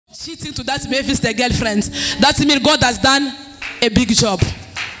cheating to that Mavis, the girlfriend. That means God has done a big job.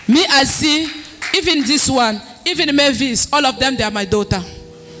 Me, I see, even this one, even Mavis, all of them, they are my daughter.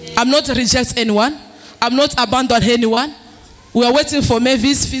 I'm not reject anyone. I'm not abandon anyone. We are waiting for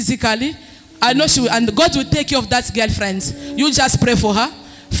Mavis physically. I know she will, and God will take care of that girlfriend. You just pray for her,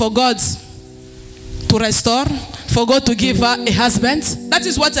 for God to restore, for God to give her a husband. That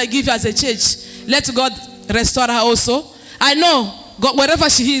is what I give you as a church. Let God restore her also. I know God, wherever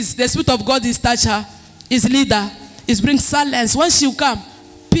she is, the Spirit of God is touch her, is leader, is bring silence. When she will come,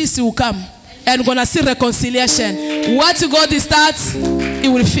 peace will come. And we're gonna see reconciliation. What God starts, He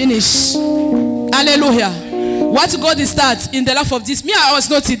will finish. Hallelujah. What God starts in the life of this. Me, I was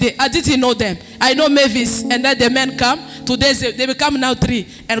not today. I didn't know them. I know Mavis, and then the men come. Today they become now 3,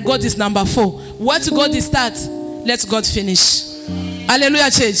 and God is number 4. What God starts, let God finish.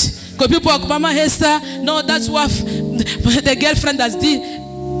 Hallelujah, church. Because people are, Mama Esther, no, that's what the girlfriend has did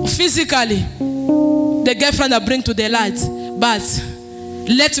physically. The girlfriend that bring to the light. But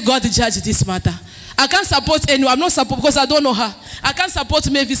let God judge this matter. I can't support anyone. I'm not support because I don't know her. I can't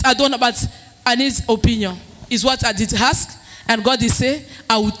support Mavis. I don't know, but I need opinion. Is what I did ask. And God is say,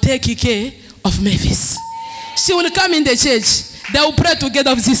 I will take care of Mavis. She will come in the church. They will pray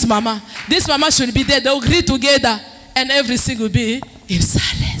together with this mama. This mama should be there. They will agree together. And everything will be in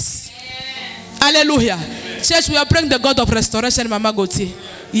silence. Hallelujah. Church, we are praying the God of restoration, Mama Goti.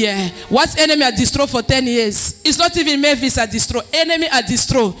 Yeah. What enemy are destroyed for 10 years? It's not even Mavis are destroyed. Enemy are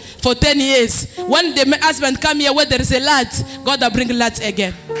destroyed for 10 years. When the husband come here where there is a light, God will bring light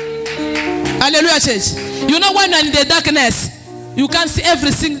again. Hallelujah, church. You know when you're in the darkness, you can't see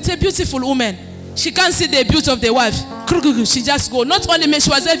everything. It's a beautiful woman. She can't see the beauty of the wife. She just go. Not only me,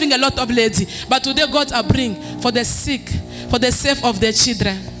 she was having a lot of lady. But today God will bring for the sick, for the sake of their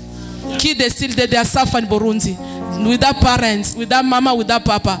children. Kids still they are suffering in Burundi. Without parents, without mama, without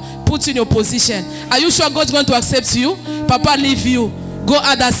papa. Put in your position. Are you sure God's going to accept you? Papa leave you. Go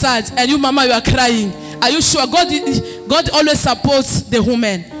other side. And you mama, you are crying. Are you sure? God always supports the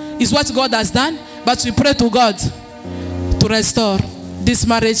woman. Is what God has done. But we pray to God to restore this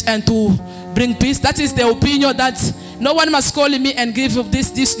marriage and to bring peace. That is the opinion that no one must call me and give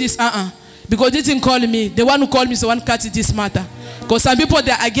this. Because they didn't call me. The one who called me is the one who cut this matter. Because some people,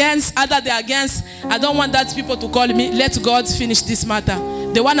 they are against, others they are against. I don't want that people to call me. Let God finish this matter.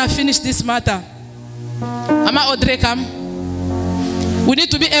 They want to finish this matter. Ama Audrey come. We need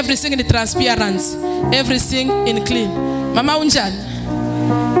to be everything in the transparency. Everything in clean. Mama Unjan.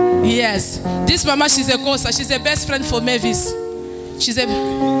 Yes. This mama, she's a cosa. She's a best friend for Mavis. She's a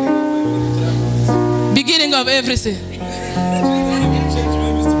beginning of everything.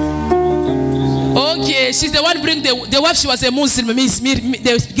 Okay, she's the one bring the wife. She was a Muslim.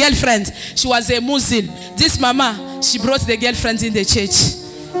 The girlfriend, she was a Muslim. This mama, she brought the girlfriend in the church.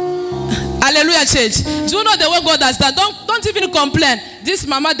 Hallelujah, church. Do you know the way God has done? Don't even complain. This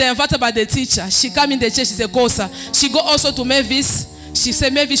mama, they invited by the teacher. She come in the church. She's a cosa. She go also to Mavis. She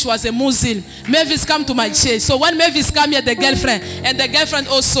said Mavis was a Muslim. Mavis come to my church. So when Mavis come here, the girlfriend, and the girlfriend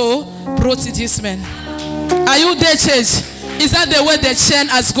also brought this man. Are you there, church? Is that the way the chain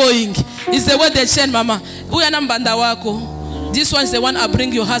is going? Is the way the chain, mama? This one is the one I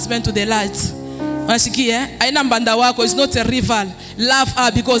bring your husband to the light. It's not a rival. Love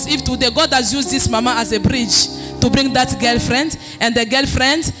her, because if today God has used this mama as a bridge to bring that girlfriend, and the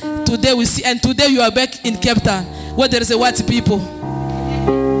girlfriend today we see, and today you are back in Cape Town where there is a white people.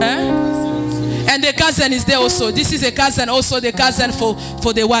 And the cousin is there also. This is a cousin, also the cousin for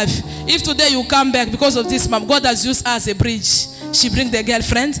the wife. If today you come back because of this mom, God has used her as a bridge. She bring the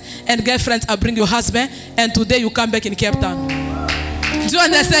girlfriend, and girlfriend will bring your husband, and today you come back in Cape Town. Do you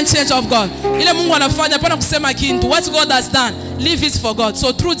understand, church of God? What God has done, leave it for God.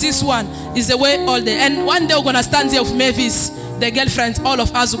 So through this one is the way all day. And one day we're going to stand here with Mavis, the girlfriend, all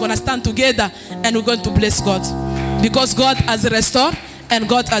of us are going to stand together, and we're going to bless God. Because God has restored, and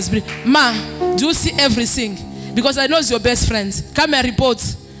God has been. Ma, do you see everything? Because I know it's your best friends. Come and report.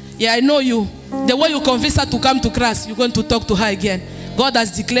 Yeah, I know you. The way you convince her to come to class, you're going to talk to her again. God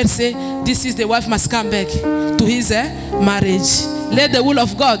has declared, say, this is the wife must come back to his marriage. Let the will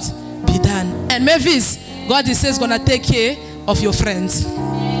of God be done. And Mavis, God says, going to take care of your friends.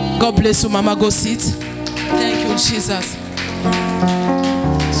 God bless you, Mama. Go sit. Thank you, Jesus.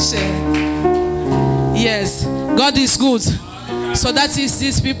 Yes, God is good. So that is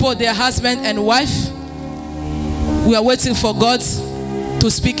these people, their husband and wife. We are waiting for God to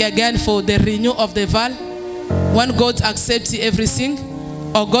speak again for the renewal of the vow. When God accepts everything,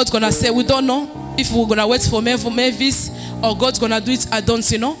 or God's going to say, we don't know if we're going to wait for Mavis, or God's going to do it, I don't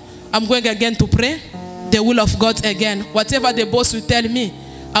know. I'm going again to pray the will of God again. Whatever the boss will tell me,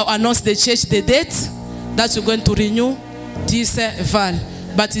 I'll announce the church the date that we're going to renew this vow.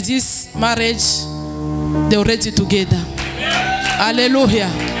 But this marriage, they're already together. Hallelujah.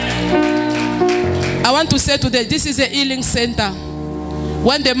 I want to say today, this is a healing center.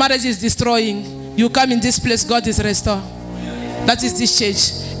 When the marriage is destroying, you come in this place, God is restored. That is this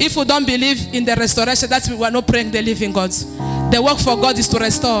church. If we don't believe in the restoration, that means we are not praying the living God. The work for God is to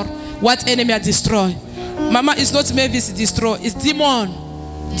restore what enemy has destroyed. Mama, it's not Mavis destroy, it's demon.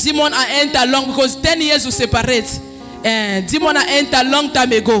 Demon are enter long because 10 years we separate. Demon are enter long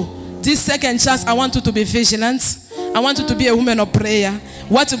time ago. This second chance, I want you to be vigilant. I want you to be a woman of prayer.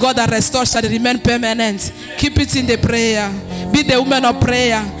 What God has restored shall remain permanent. Keep it in the prayer. Be the woman of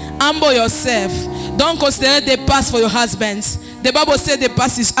prayer. Humble yourself. Don't consider the past for your husbands. The Bible said the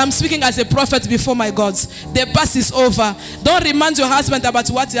past is, I'm speaking as a prophet before my God. The past is over. Don't remind your husband about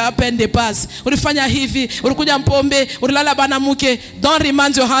what happened in the past. Don't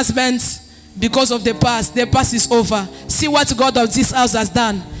remind your husband because of the past. The past is over. See what God of this house has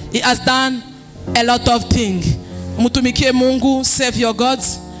done. He has done a lot of things. Mutumikie Mungu, serve your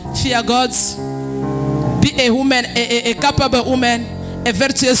gods, fear gods, be a woman, a capable woman, a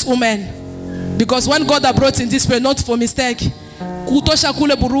virtuous woman. Because when God has brought in this place, not for mistake, kutosha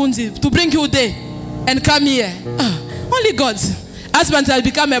kule Burundi, to bring you there and come here. Only God. Husband has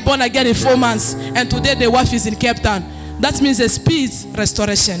become a born again in 4 months, and today the wife is in Cape Town. That means a speed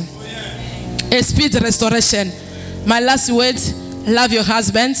restoration. A speed restoration. My last word, love your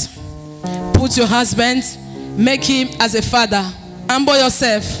husband. Put your husband, make him as a father. Humble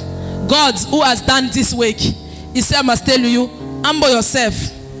yourself. God who has done this work, he said, I must tell you, humble yourself.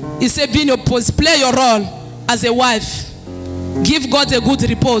 He said, be in your post, play your role as a wife. Give God a good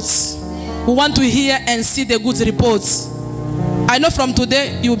report. We want to hear and see the good reports. I know from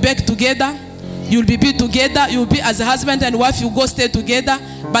today, you'll be together. You'll be together. You'll be as a husband and wife, you go stay together.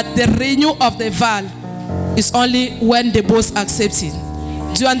 But the renewal of the vow is only when the both accept it.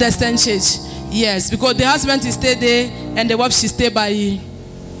 Do you understand, church? Yes, because the husband is stay there and the wife she stay by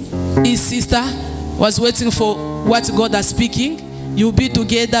his sister, was waiting for what God is speaking. You'll be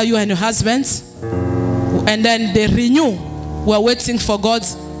together, you and your husband. And then they renew. We're waiting for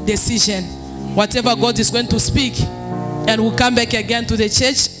God's decision. Whatever God is going to speak. And we'll come back again to the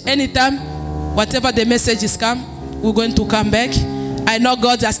church. Anytime, whatever the message is come, we're going to come back. I know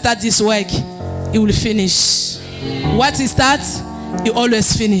God has started this work. He will finish. What he starts, he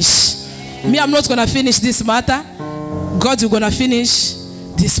always finish. Me, I'm not going to finish this matter. God is going to finish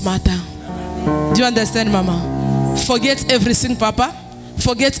this matter. Do you understand, Mama? Forget everything, Papa.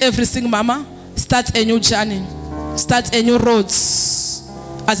 Forget everything, Mama. Start a new journey. Start a new road.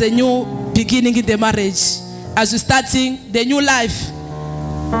 As a new beginning in the marriage. As you're starting the new life.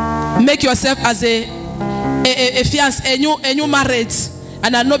 Make yourself as a fiancé, a new marriage.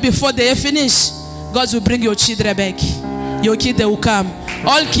 And I know before they finish, God will bring your children back. Your kids, they will come.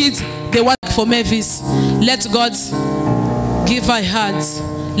 All kids, they work for Mavis. Let God give her heart.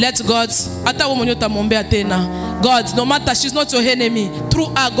 Let God, God, no matter she's not your enemy, through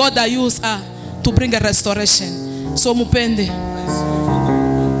her, God I use her to bring a restoration. So mupende.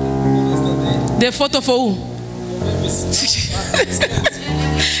 The photo for who?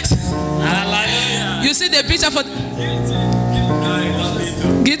 You see the picture for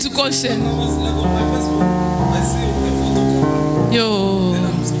get to caution. Yo.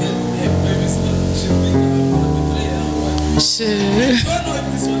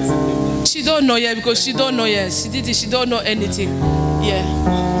 She don't know yet because she don't know yet. She did it, she don't know anything. Yeah.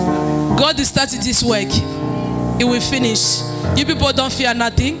 God is starting this work. It will finish. You people don't fear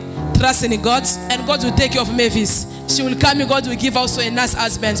nothing. Trust in God. And God will take care of Mavis. She will come and God will give also a nice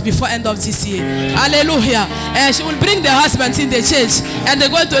husband before end of this year. Hallelujah. And she will bring the husband in the church. And they're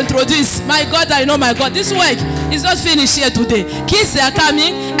going to introduce, my God, I know my God. This work is not finished here today. Kids, they are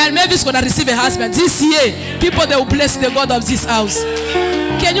coming and Mavis going to receive a husband. This year, people, they will bless the God of this house.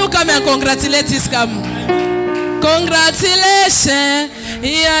 Can you come and congratulate this come? Congratulations.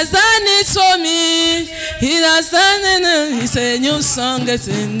 He has done it for me. He has done it. It's a new song. It's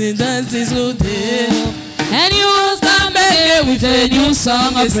in the dance is good. And you will come back here with a new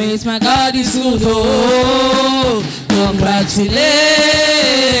song of praise. My God is good. Oh,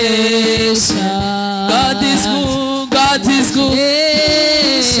 congratulations. God is good. God is good.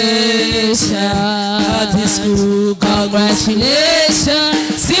 God is good.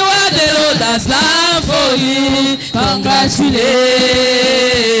 Congratulations. See what the Lord has done for you.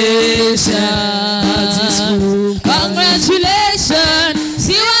 Congratulations. God is good. Congratulations.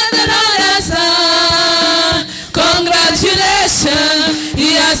 See what the Lord has done. Congratulations,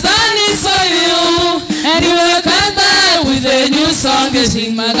 He has done it for you. And you will come back with a new song. It's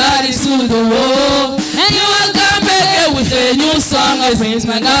sing, my God is good, oh. And you will come back with a new song of praise,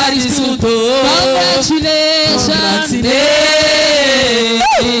 my God is good, oh.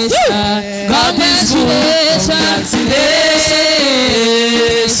 Congratulations, congratulations,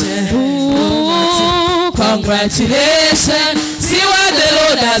 congratulations, congratulations. See what the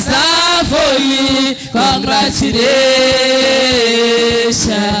Lord has done for you.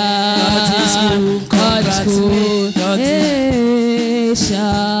 Congratulations. God is good. God is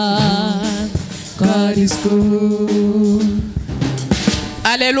good. God is good.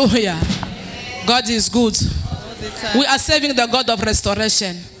 Hallelujah. God is good. We are serving the God of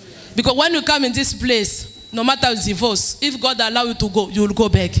restoration. Because when you come in this place, no matter divorce, if God allow you to go, you will go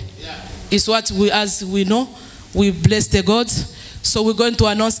back. Yeah. It's what we, as we know, we bless the God. So we're going to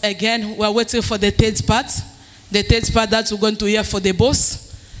announce again, we're waiting for the third part. The third part that we're going to hear for the boss,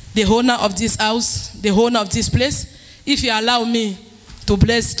 the owner of this house, the owner of this place. If you allow me to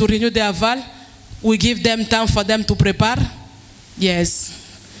bless, to renew their vow, we give them time for them to prepare. Yes.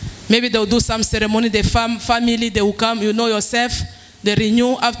 Maybe they'll do some ceremony, the family, they will come, you know yourself, they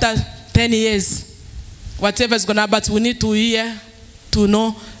renew after 10 years. Whatever is going to happen, but we need to hear, to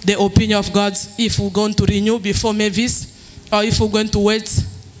know the opinion of God, if we're going to renew before Mavis, or if we're going to wait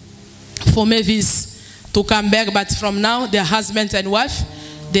for Mavis to come back. But from now, their husband and wife,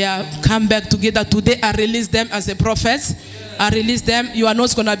 they are come back together. Today, I release them as a prophet. I release them. You are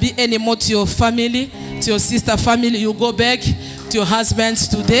not going to be anymore to your family, to your sister family. You go back to your husband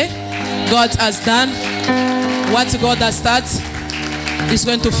today. God has done what God has started. He's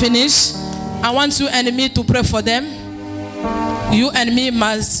going to finish. I want you and me to pray for them. You and me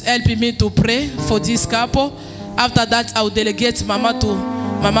must help me to pray for this couple. After that, I will delegate Mama to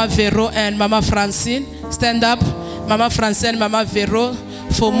Mama Vero and Mama Francine. Stand up, Mama Francine, Mama Vero,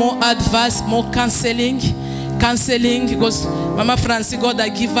 for more advice, more counseling. Counseling, because Mama Francine, God I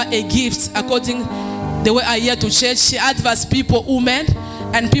give her a gift according the way I hear to church. She advises people, women,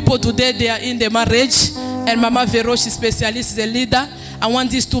 and people today, they are in the marriage. And Mama Vero, she's specialist, the leader. I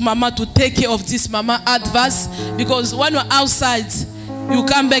want these two mama to take care of this mama advice, because when you're outside, you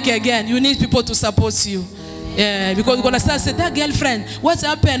come back again. You need people to support you. Yeah, because you're gonna start saying, that girlfriend, what's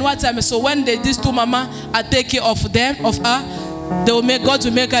happened? What's happened? So when these two mama are taking care of them, of her, they will make God to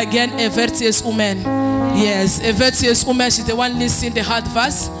make her again a virtuous woman. Yes, a virtuous woman. She's the one listening the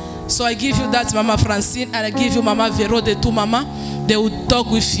advice. So I give you that, Mama Francine, and I give you Mama Vero, the two mama. They will talk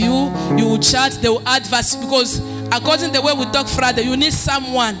with you. You will chat. They will advise, because according to the way we talk Friday, you need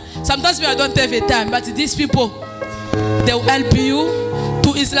someone. Sometimes I don't have a time, but these people, they will help you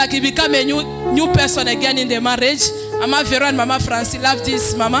to. It's like you become a new person again in the marriage. Mama Vero and Mama Francine love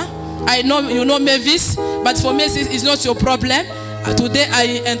this mama. I know you know Mavis, but for me it's not your problem. Today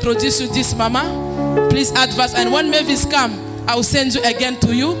I introduce you this mama. Please advise, and when Mavis come, I will send you again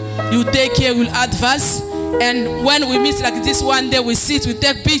to you. You take care, will advise. And when we meet like this one day, we sit, we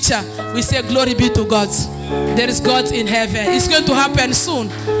take picture, we say glory be to God. There is God in heaven. It's going to happen soon.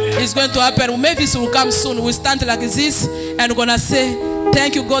 It's going to happen. Maybe it will come soon. We stand like this and we're going to say,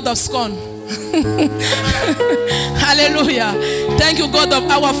 thank you, God of Scone. Hallelujah. Thank you, God of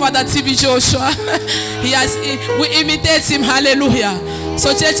our father TB Joshua. We imitate him. Hallelujah.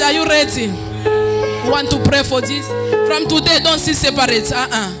 So church, are you ready? Want to pray for this? From today, don't sit separate.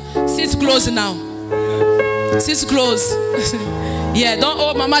 Sit close now. Sit close. Yeah, don't,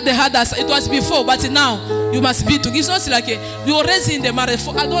 oh mama, they had us. It was before, but now you must be together. It's not like we were raised in the marriage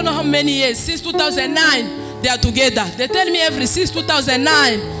for I don't know how many years. Since 2009, they are together. They tell me since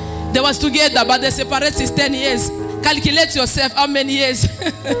 2009 they was together, but they separated since 10 years. Calculate yourself how many years. So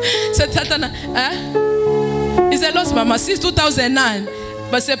it's a loss, mama. Since 2009,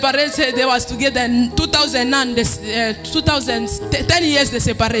 but separated. They was together in 2009. 10 years they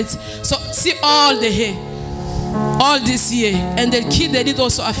separate. So see all the hair. All this year, and the kid, they need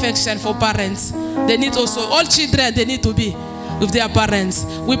also affection for parents. They need also, all children, they need to be with their parents.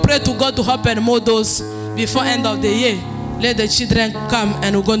 We pray to God to open more doors before end of the year. Let the children come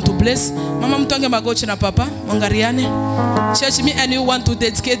and we're going to bless. Mama mtonge magochi na papa mongariane. Church, me and you want to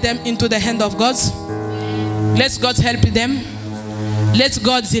dedicate them into the hand of God. Let God help them. Let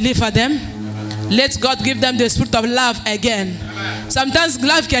God deliver them. Let God give them the spirit of love again. Sometimes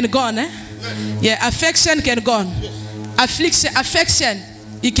love can go on, Yeah, affection can go on. Affection,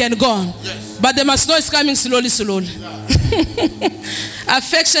 it can go on. But they must know it's coming slowly.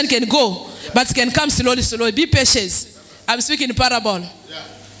 Affection can go, but it can come slowly. Be patient. I'm speaking in parable.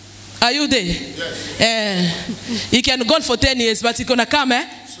 Are you there? It can go on for 10 years, but it's going to come,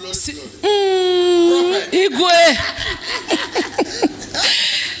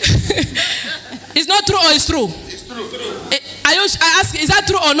 It's not true or it's true? It's true. I ask, is that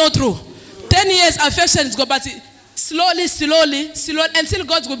true or not true? 10 years affection is good, but slowly, until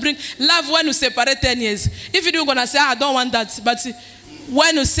God will bring love when you separate 10 years. If you're going to say, I don't want that, but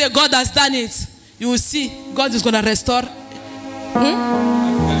when you say God has done it, you will see God is going to restore.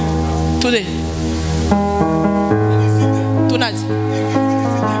 Today. Tonight.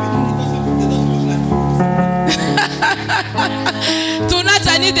 Tonight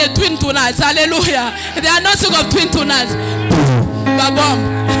I need a twin tonight. Hallelujah. They are not sick of twin tonight. Babom.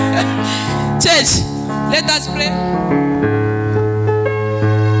 Church, let us pray.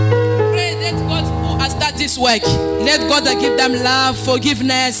 Pray that God who has started this work, let God give them love,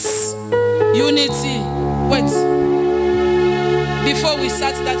 forgiveness, unity. Wait. Before we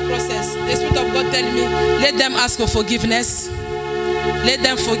start that process, the Spirit of God telling me, let them ask for forgiveness. Let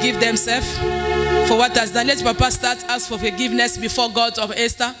them forgive themselves for what has done. Let Papa start ask for forgiveness before God of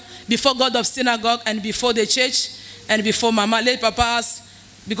Esther, before God of Synagogue, and before the church, and before Mama. Let Papa ask,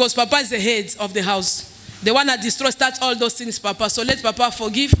 because Papa is the head of the house. The one that destroys, starts all those things, Papa. So let Papa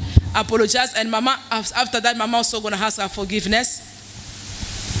forgive, apologize, and Mama, after that, Mama also going to ask her forgiveness.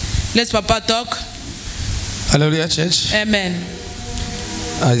 Let Papa talk. Hallelujah, church. Amen.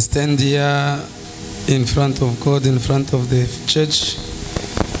 I stand here in front of God, in front of the church,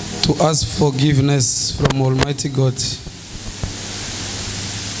 to ask forgiveness from Almighty God.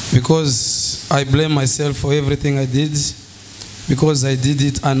 Because I blame myself for everything I did, because I did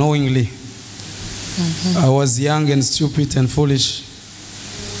it unknowingly. I was young and stupid and foolish.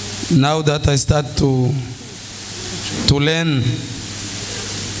 Now that I start to learn,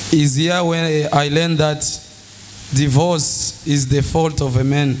 is here when I learned that divorce is the fault of a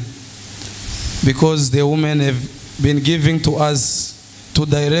man, because the women have been giving to us to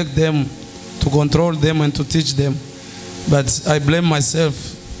direct them, to control them, and to teach them. But I blame myself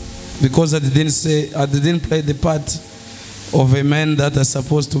because I didn't play the part of a man that I'm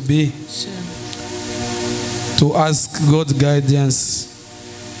supposed to be. Sure. To ask God guidance,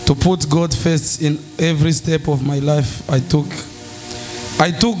 to put God first in every step of my life. I took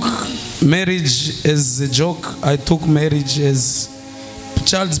marriage as a joke. I took marriage as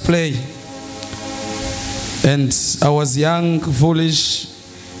child's play. And I was young, foolish.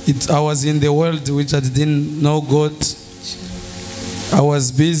 I was in the world which I didn't know God. I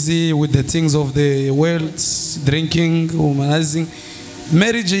was busy with the things of the world, drinking, womanizing.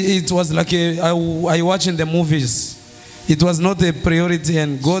 Marriage, it was like I watch in the movies. It was not a priority,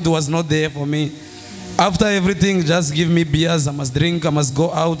 and God was not there for me. After everything, just give me beers. I must drink. I must go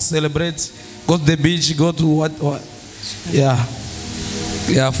out, celebrate, go to the beach, go to what? Yeah.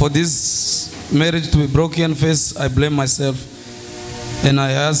 For this marriage to be broken first, I blame myself, and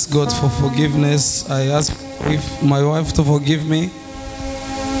I ask God for forgiveness. I ask my wife to forgive me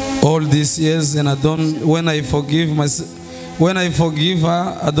all these years, and when I forgive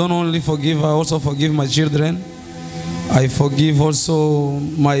her, I don't only forgive her, I also forgive my children. I forgive also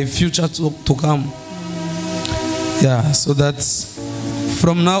my future to come. Yeah, so that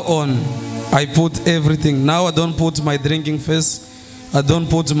from now on, I put everything. Now I don't put my drinking first. I don't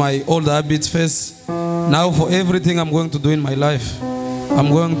put my old habits first. Now for everything I'm going to do in my life, I'm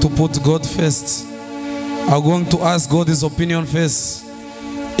going to put God first. I'm going to ask God His opinion first.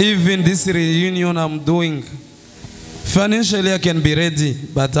 Even this reunion I'm doing, financially I can be ready,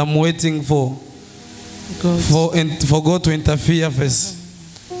 but I'm waiting for God to interfere first.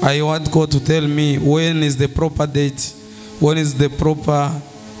 I want God to tell me when is the proper date, when is the proper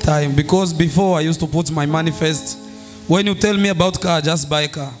time. Because before I used to put my money first. When you tell me about car, just buy a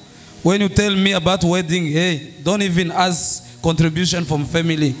car. When you tell me about wedding, hey, don't even ask contribution from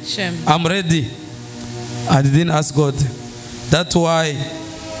family. Shame. I'm ready. I didn't ask God. That's why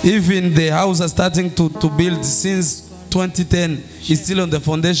even the house is starting to build since 2010. It's still on the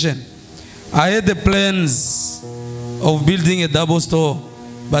foundation. I had the plans of building a double store,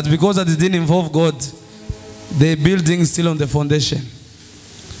 but because I didn't involve God, the building is still on the foundation.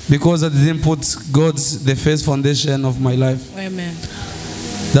 Because I didn't put God the first foundation of my life. Amen.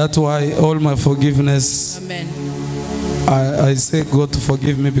 That's why all my forgiveness, Amen. I say God to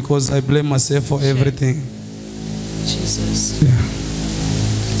forgive me, because I blame myself for everything. Jesus. Yeah.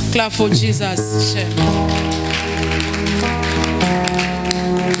 Clap for Jesus.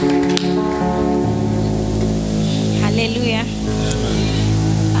 Hallelujah.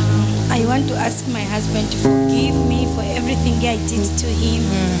 I want to ask my husband to forgive me for everything I did to him,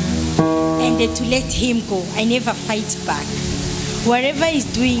 and to let him go. I never fight back. Whatever he's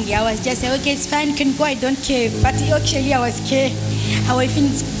doing, I was just say, okay, it's fine, you can go, I don't care. But actually I was scared. I was even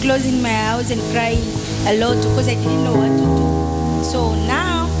closing my house and crying a lot because I didn't know what to do. So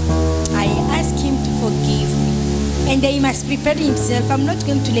now I ask him to forgive me. And he must prepare himself. I'm not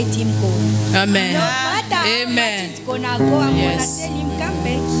going to let him go. Amen. No matter how Amen. much it's gonna go, I'm Yes. gonna tell him, come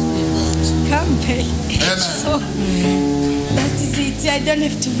back. Come back. So that is it. I don't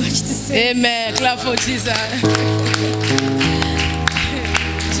have too much to say. Amen. Clap for Jesus.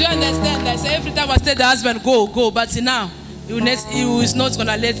 Do you understand that? So every time I tell the husband, go, go. But now, he is not going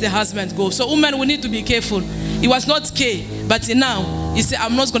to let the husband go. So women, we need to be careful. He was not gay. But now, he said,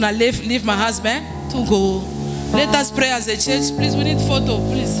 I'm not going to leave my husband to go. Let us pray as a church. Please, we need photo,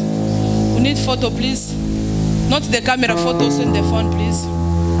 please. We need photo, please. Not the camera photos in the phone, please.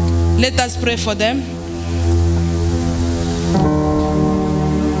 Let us pray for them.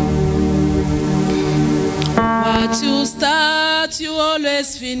 What you start, you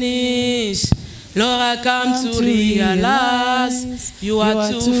always finish. Lord, I come to realize you are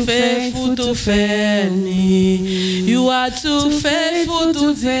too faithful to fail me. You are too faithful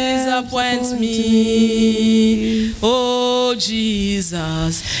to disappoint me. Oh,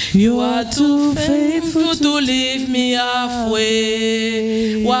 Jesus, you are too faithful to leave me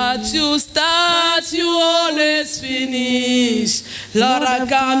halfway. What you start, you always finish. Lord, I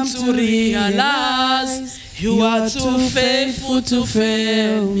come to realize you are too faithful to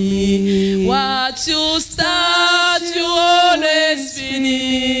fail me. What you start, you always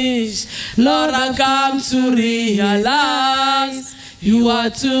finish. Lord, I come to realize you are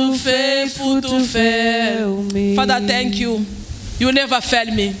too faithful to fail me. Father, thank you. You never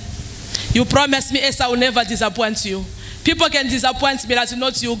fail me. You promised me, Esther, I will never disappoint you. People can disappoint me, that's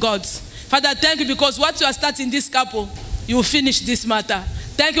not you, God. Father, thank you because what you are starting this couple, you will finish this matter.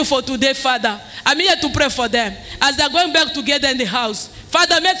 Thank you for today, Father. I'm here to pray for them. As they're going back together in the house,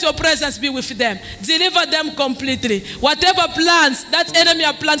 Father, let your presence be with them. Deliver them completely. Whatever plans that enemy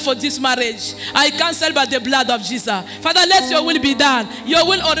have planned for this marriage, I cancel by the blood of Jesus. Father, let your will be done. Your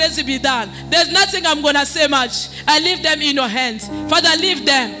will already be done. There's nothing I'm going to say much. I leave them in your hands. Father, leave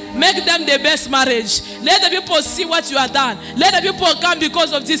them. Make them the best marriage. Let the people see what you have done. Let the people come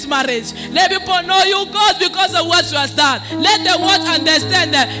because of this marriage. Let people know you, God, because of what you have done. Let the world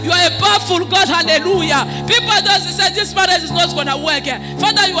understand that you are a powerful God. Hallelujah. People don't say this marriage is not going to work.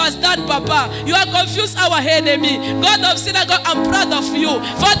 Father, you have done, Papa. You have confused our enemy. God of Synagogue, I'm proud of you.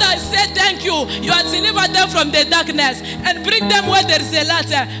 Father, I say thank you. You have delivered them from the darkness and bring them where there is a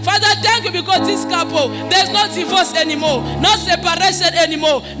light. Father, thank you because this couple, there's no divorce anymore, no separation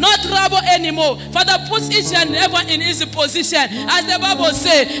anymore, no trouble anymore. Father, put each and everyone in his position. As the Bible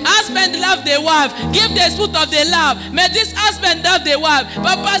says, husband love the wife, give the fruit of the love. May this husband love the wife.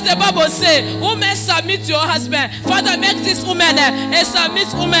 Papa, as the Bible says, woman submit to your husband. Father, make this woman a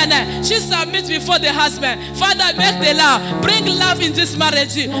submit woman. She submits before the husband. Father, make the love. Bring love in this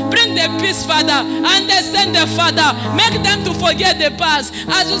marriage. Bring the peace, Father. Understand the Father. Make them to forget the past.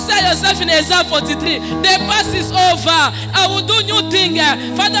 As you say yourself in Isaiah 43, the past is over. I will do new thing.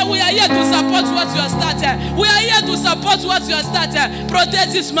 Father, we are here to support what you have started. We are here to support what you have started.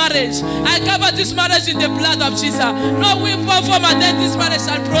 Protect this marriage. I cover this marriage in the blood of Jesus. No weapon formed against this marriage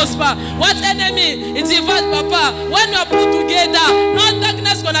shall prosper. What enemy is divide, Papa? When we are put together, no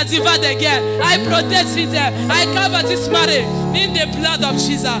darkness gonna divide again. I protect it. I cover this marriage in the blood of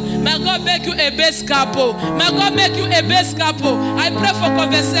Jesus. May God make you a best couple. May God make you a best couple. I pray for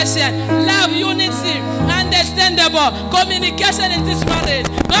conversation, love, unity, understandable communication in this marriage.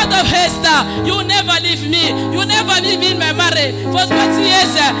 God of Esther, you never leave me. You never leave me in my marriage. For 20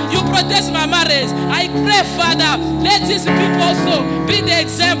 years, you protect my marriage. I pray, Father, let these people also be the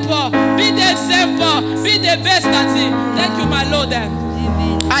example. Be the example. Be the best at it. Thank you, my Lord.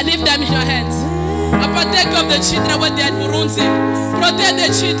 I leave them in your hands. I protect of the children when they are in Burundi. Protect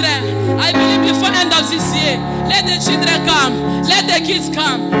the children. I believe before end of this year, let the children come. Let the kids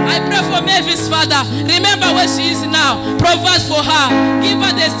come. I pray for Mavis, Father. Remember where she is now. Provide for her. Give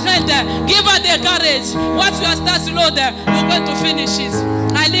her the strength. Give her the courage. What you have started, Lord, you're going to finish it.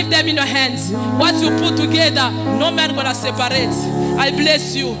 I leave them in your hands. What you put together, no man gonna separate. I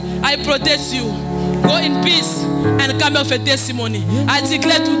bless you. I protect you. Go in peace and come up with a testimony. I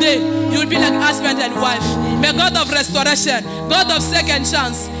declare today, you will be like husband and wife. May God of restoration, God of second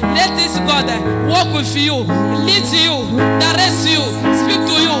chance, let this God walk with you, lead you, direct you, speak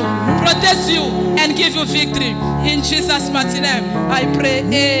to you, protect you, and give you victory. In Jesus' mighty name, I pray.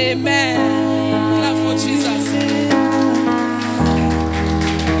 Amen. Clap for Jesus.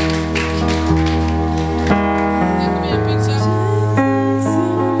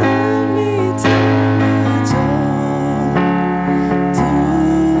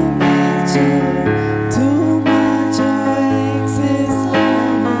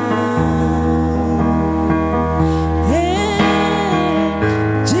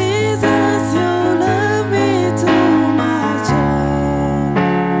 Jesus, you love me too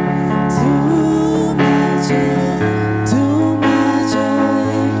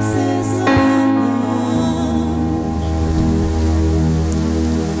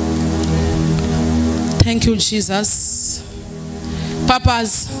Jesus.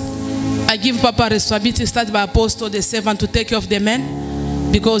 Papas, I give Papa responsibility, start by Apostle, the servant, to take care of the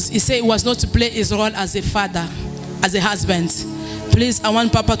men, because he said he was not to play his role as a father, as a husband. Please, I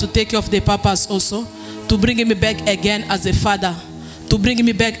want Papa to take care of the papas also, to bring me back again as a father, to bring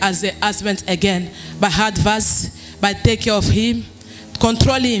me back as a husband again, by advice, by take care of him,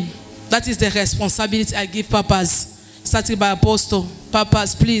 control him. That is the responsibility I give papas, starting by Apostle.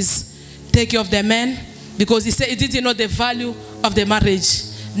 Papas, please, take care of the men, because he said he didn't know the value of the marriage.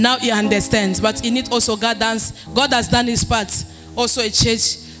 Now he understands, but he needs also guidance. God has done his part. Also a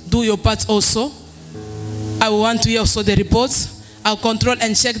church, do your part also. I want to hear also the reports. I'll control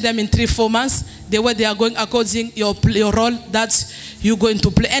and check them in 3-4 months, the way they are going according your role that you're going to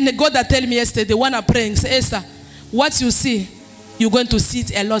play. And God that told me yesterday, when I'm praying, say, Esther, what you see, you're going to see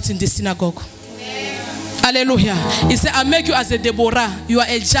it a lot in the synagogue. Hallelujah. He said, I make you as a Deborah. You are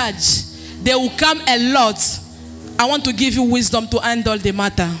a judge. They will come a lot. I want to give you wisdom to handle the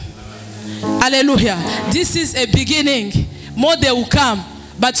matter. Hallelujah. This is a beginning. More they will come.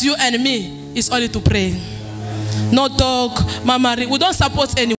 But you and me is only to pray. No talk, Mama. We don't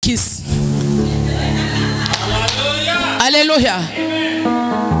support any kiss. Hallelujah.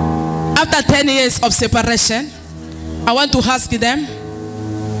 After 10 years of separation, I want to ask them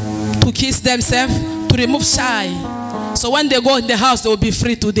to kiss themselves, to remove shy. So when they go in the house, they will be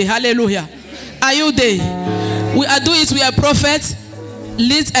free today. Hallelujah. Are you there? We are doing it. We are prophets,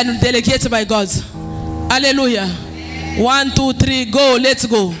 lead and delegated by God. Hallelujah. 1, 2, 3, go. Let's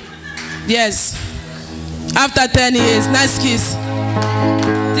go. Yes. After 10 years, nice kiss.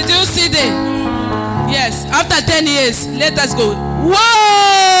 Did you see that? Yes. After 10 years, let us go.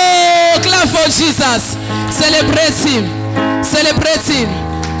 Whoa! Clap for Jesus. Celebrate him. Celebrate him.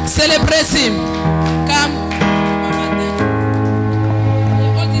 Celebrate him. Come.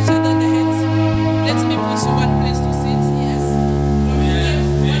 Hold each other the hands. Let me put you one place to sit. Yes.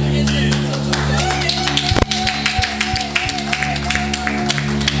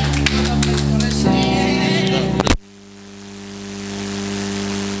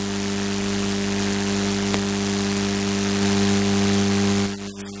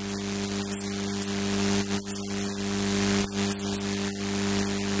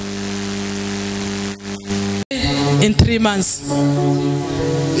 In 3 months.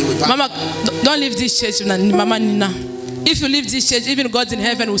 Mama, don't leave this church, Mama Nina. If you leave this church, even God in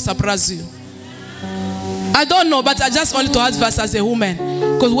heaven will surprise you. I don't know, but I just want to advise as a woman.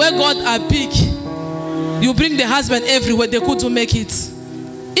 Because where God are big, you bring the husband everywhere, they couldn't make it.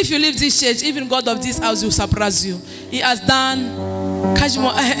 If you leave this church, even God of this house will surprise you. He has done, that's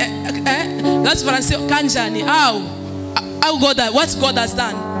what I say, Kanjani, how God, what God has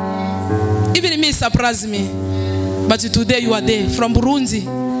done. Even me surprised me. But today you are there, from Burundi,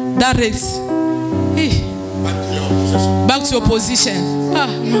 direct. Hey. Back to your position. Ah,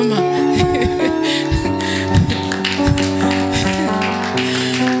 Mama.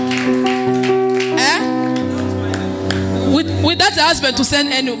 With that husband to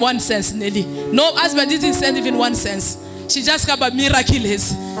send any 1 cent, Nelly. No husband didn't send even 1 cent. She just got a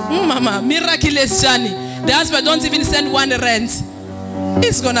miraculous. Mama, miraculous journey. The husband don't even send 1 rent.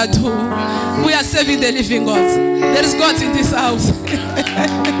 He's gonna do. We are serving the living God. There is God in this house.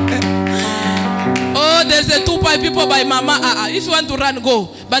 Oh, there's a 2 people by Mama. If you want to run, go.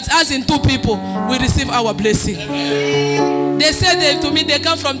 But as in 2 people, we receive our blessing. They said to me, they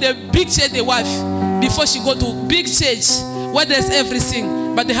come from the big church, the wife, before she go to big church where there's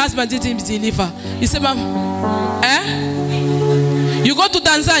everything. But the husband didn't deliver. He said, Mom, you go to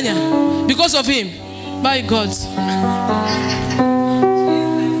Tanzania because of him. My God.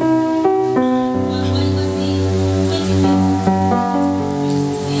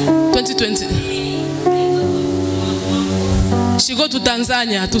 2020. She go to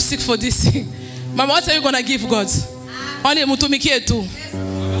Tanzania to seek for this thing. Mama, what are you gonna give God? Only mutumikie too.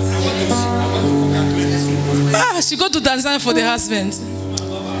 She go to Tanzania for the husband.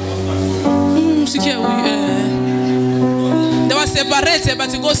 They were separated,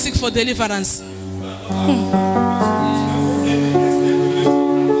 but he go seek for deliverance.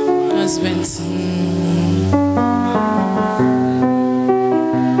 Husband.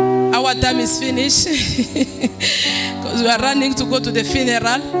 Our time is finished because we are running to go to the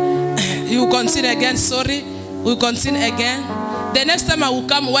funeral. You continue again. Sorry, we continue again. The next time I will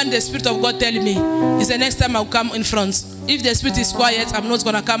come when the Spirit of God tell me is the next time I will come in front. If the Spirit is quiet, I'm not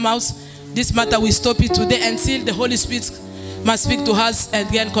gonna come out. This matter will stop it today until the Holy Spirit must speak to us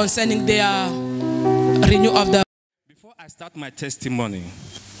again concerning the renewal of the. Before I start my testimony,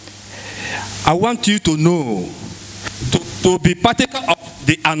 I want you to know, to be partaker of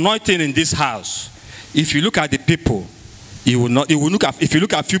the anointing in this house, If you look at the people, you will not. If you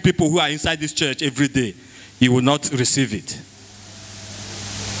look at few people who are inside this church every day, you will not receive it.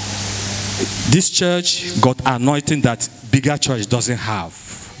 This church got anointing that bigger church doesn't have.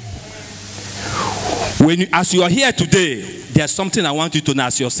 As you are here today, there's something I want you to know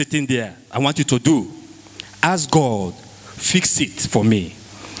as you're sitting there. I want you to do. Ask God, fix it for me.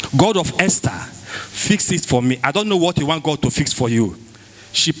 God of Esther, fix it for me. I don't know what you want God to fix for you.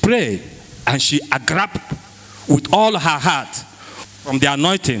 She prayed and she grabbed with all her heart from the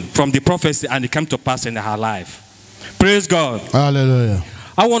anointing, from the prophecy, and it came to pass in her life. Praise God. Hallelujah.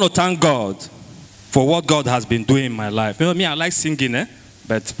 I want to thank God for what God has been doing in my life. You know me, I like singing,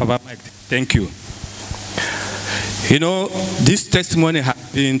 but Papa Mike, thank you. You know, this testimony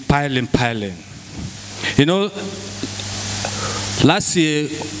has been piling. You know, last year,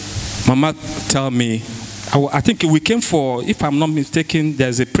 Mama told me, I think we came for, if I'm not mistaken,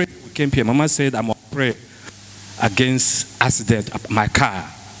 there's a prayer we came here. Mama said, I'm going to pray against accident of my car.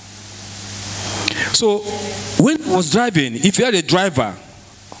 So, when I was driving, if you're a driver,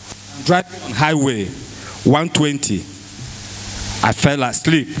 driving on highway 120, I fell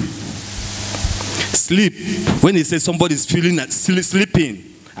asleep. When he said somebody's feeling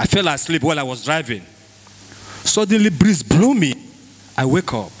sleeping, I fell asleep while I was driving. Suddenly breeze blew me. I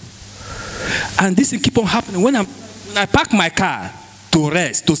wake up. And this thing keep on happening. When I park my car to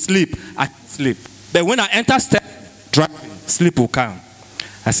rest, to sleep, I sleep. But when I enter step, driving, sleep will come.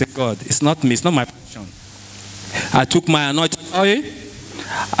 I said, God, it's not me, it's not my passion. I took my anointing oil,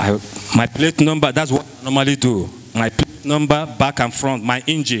 my plate number, that's what I normally do. My plate number, back and front, my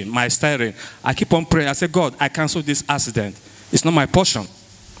engine, my steering. I keep on praying. I said, God, I cancel this accident. It's not my portion.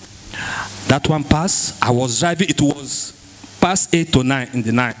 That one passed. I was driving. It was past 8 to 9 in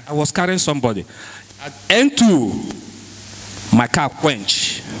the night. I was carrying somebody. At N2, my car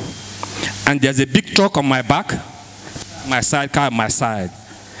quenched. And there's a big truck on my back, my side car on my side.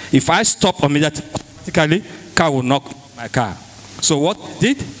 If I stop automatically, car will knock my car. So what I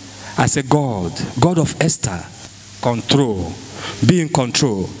did? I said, God of Esther, control, be in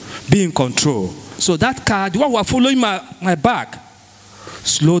control, be in control. So that car, the one who was following my back,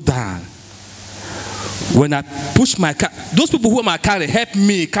 slow down. When I push my car, those people who are my car help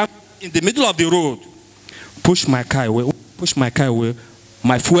me come in the middle of the road, push my car away,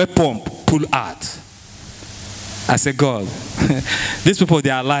 my fuel pump pull out. I said, God, these people, they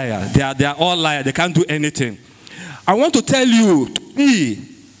are liars. They are all liars. They can't do anything. I want to tell you, to be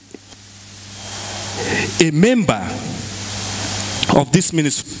a member of this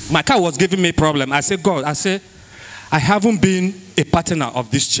ministry, my car was giving me a problem. I said, God, I haven't been a partner of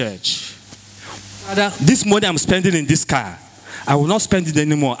this church. Father, this money I'm spending in this car, I will not spend it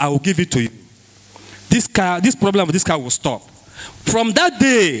anymore. I will give it to you. This problem with this car will stop. From that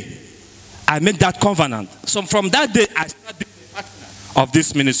day, I made that covenant. So from that day, I started being a partner of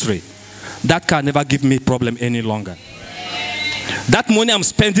this ministry. That car never give me a problem any longer. That money I'm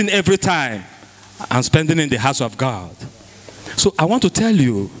spending every time, I'm spending in the house of God. So I want to tell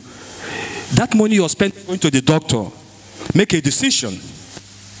you, that money you're spending going to the doctor, make a decision.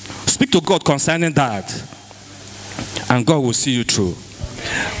 Speak to God concerning that, and God will see you through.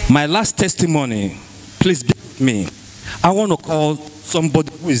 My last testimony, please be with me. I want to call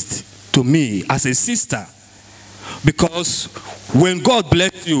somebody who is to me as a sister, because when God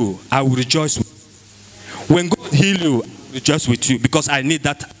bless you, I will rejoice with you. When God heal you, I will rejoice with you, because I need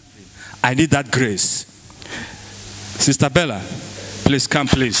that grace. Sister Bella, please come,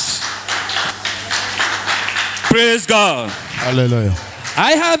 please. Praise God. Hallelujah.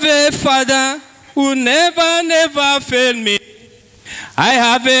 I have a Father who never failed me. I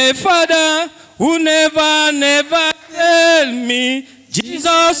have a Father who never failed me.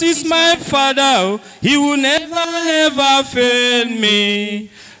 Jesus is my Father. He will never fail me.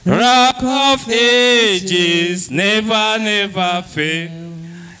 Rock of ages, never fail.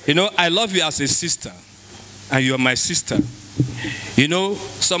 You know, I love you as a sister, and you are my sister. You know,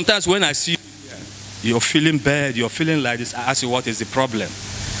 sometimes when I see you, you're feeling bad, you're feeling like this, I ask you, what is the problem?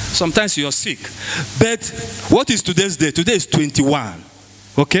 Sometimes you're sick. But what is today's day? Today is 21.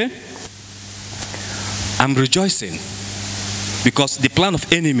 Okay? I'm rejoicing because the plan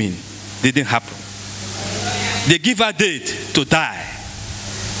of enemy didn't happen. They give her date to die.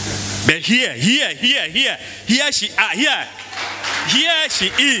 But here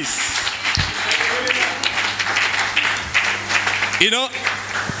she is. You know,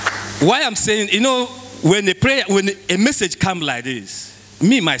 why I'm saying, you know, when a message comes like this,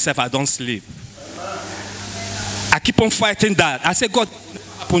 me, myself, I don't sleep. I keep on fighting that. I say, God,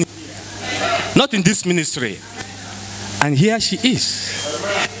 happen here. Not in this ministry. And here she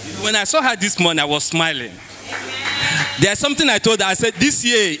is. When I saw her this morning, I was smiling. There's something I told her. I said, this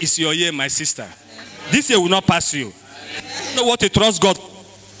year is your year, my sister. This year will not pass you. I don't know what to trust God,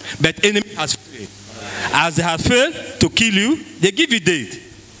 but enemy has failed. As they have failed to kill you, they give you date.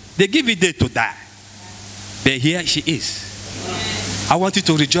 They give you date to die. But here she is. I want you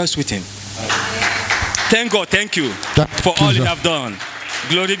to rejoice with him. Thank God, thank you for all you have done.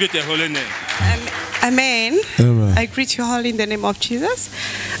 Glory be to your holy name. Amen. Amen. I greet you all in the name of Jesus.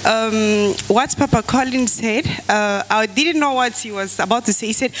 What Papa Colin said, I didn't know what he was about to say.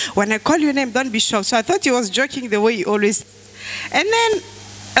 He said, when I call your name, don't be shocked. So I thought he was joking the way he always. And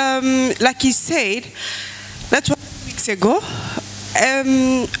then, like he said, that was weeks ago.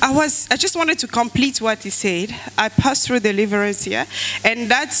 I just wanted to complete what he said. I passed through deliverance here,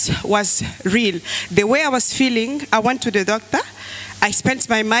 and that was real. The way I was feeling, I went to the doctor. I spent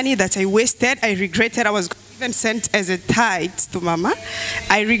my money that I wasted. I regretted. I was even sent as a tithe to Mama.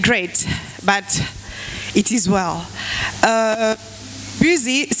 I regret, but it is well.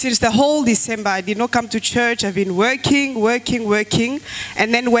 Busy since the whole December. I did not come to church. I've been working.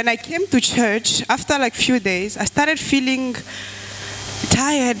 And then when I came to church, after like few days, I started feeling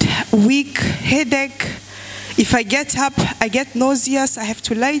tired, weak, headache. If I get up, I get nauseous. I have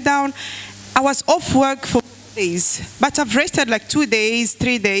to lie down. I was off work for days, but I've rested like 2 days,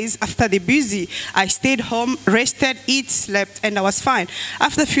 3 days. After the busy, I stayed home, rested, eat, slept, and I was fine.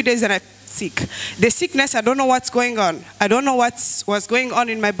 After a few days, then I felt sick. The sickness, I don't know what's going on. I don't know what's going on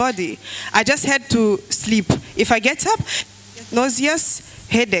in my body. I just had to sleep. If I get up, nauseous,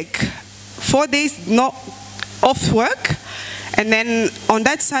 headache. 4 days not off work. And then on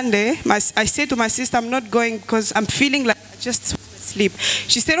that Sunday, I said to my sister, I'm not going because I'm feeling like I just sleep.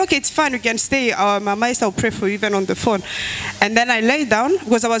 She said, okay, it's fine, you can stay. Our Mama Esther will pray for you even on the phone. And then I lay down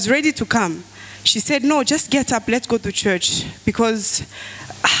because I was ready to come. She said, no, just get up, let's go to church because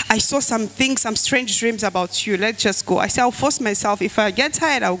I saw some things, some strange dreams about you. Let's just go. I said, I'll force myself. If I get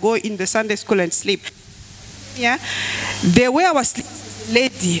tired, I'll go in the Sunday school and sleep. Yeah. The way I was sleeping,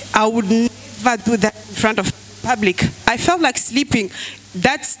 lady, I would never do that in front of public. I felt like sleeping.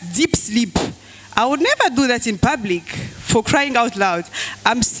 That's deep sleep. I would never do that in public, for crying out loud.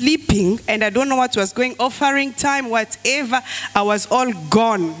 I'm sleeping and I don't know what was going, offering time, whatever. I was all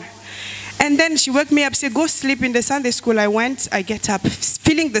gone. And then she woke me up, said, go sleep in the Sunday school. I went, I get up,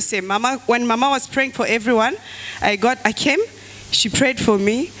 feeling the same. When Mama was praying for everyone, I came, she prayed for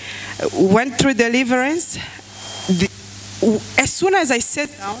me, went through deliverance. As soon as I sat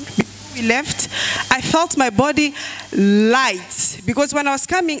down, we left, I felt my body light because when I was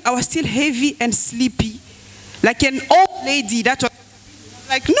coming, I was still heavy and sleepy, like an old lady. That was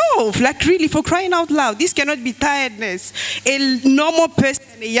like, no, like really, for crying out loud, this cannot be tiredness. A normal person,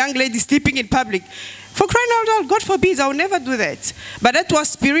 a young lady sleeping in public, for crying out loud, God forbid, I will never do that. But that was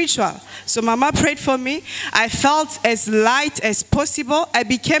spiritual. So Mama prayed for me. I felt as light as possible. I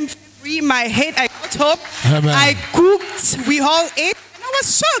became free. My head, I got home. Amen. I cooked. We all ate. I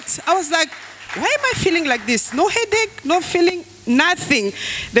was shocked. I was like, why am I feeling like this? No headache, no feeling, nothing.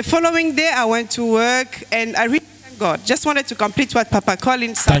 The following day, I went to work, and I really thank God. Just wanted to complete what Papa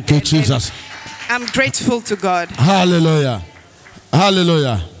Colin said. Thank you, Jesus. I'm grateful to God. Hallelujah.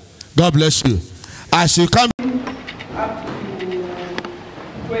 Hallelujah. God bless you. As you come. Up to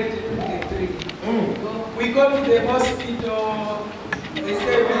 2023. We go to the hospital, they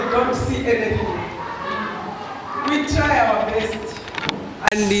say we don't see anything. We try our best.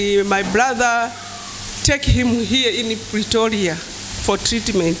 And my brother take him here in Pretoria for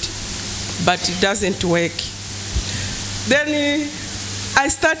treatment, but it doesn't work. Then I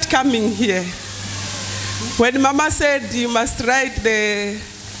start coming here. When Mama said you must write the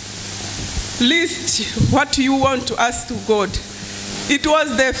list what you want to ask to God, it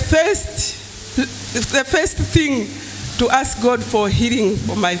was the first thing to ask God for healing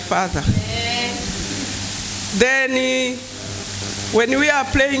for my father. Then when we are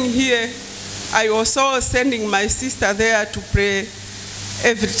praying here, I also sending my sister there to pray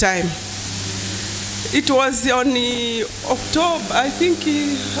every time. It was on October, I think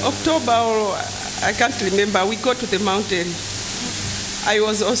October, or I can't remember, we go to the mountain. I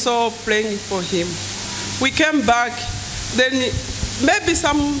was also praying for him. We came back, then maybe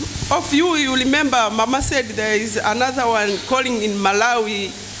some of you remember, Mama said there is another one calling in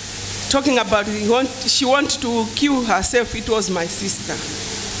Malawi, talking about she wanted to kill herself. It was my sister.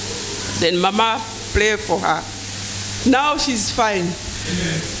 Then Mama prayed for her. Now she's fine.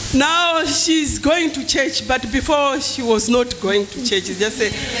 Now she's going to church, but before she was not going to church. She just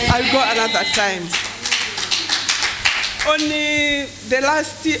said, I'll go another time. Only the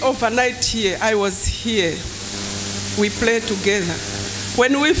last overnight here, I was here. We played together.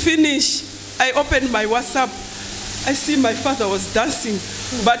 When we finish, I opened my WhatsApp. I see my father was dancing,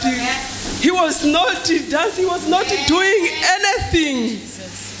 but he was not dancing, he was not doing anything.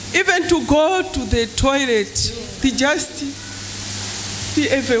 Even to go to the toilet, he just be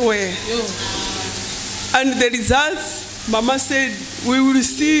everywhere. And the results, Mama said, we will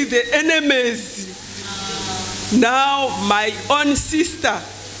see the enemies. Now my own sister,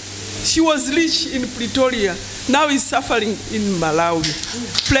 she was rich in Pretoria, now is suffering in Malawi.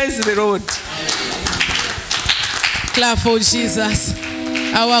 Praise the Lord. Clap for Jesus.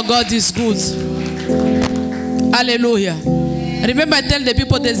 Our God is good. Hallelujah. Remember, I tell the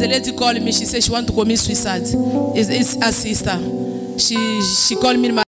people, there's a lady called me. She said she wants to commit suicide. It's a sister. She called me.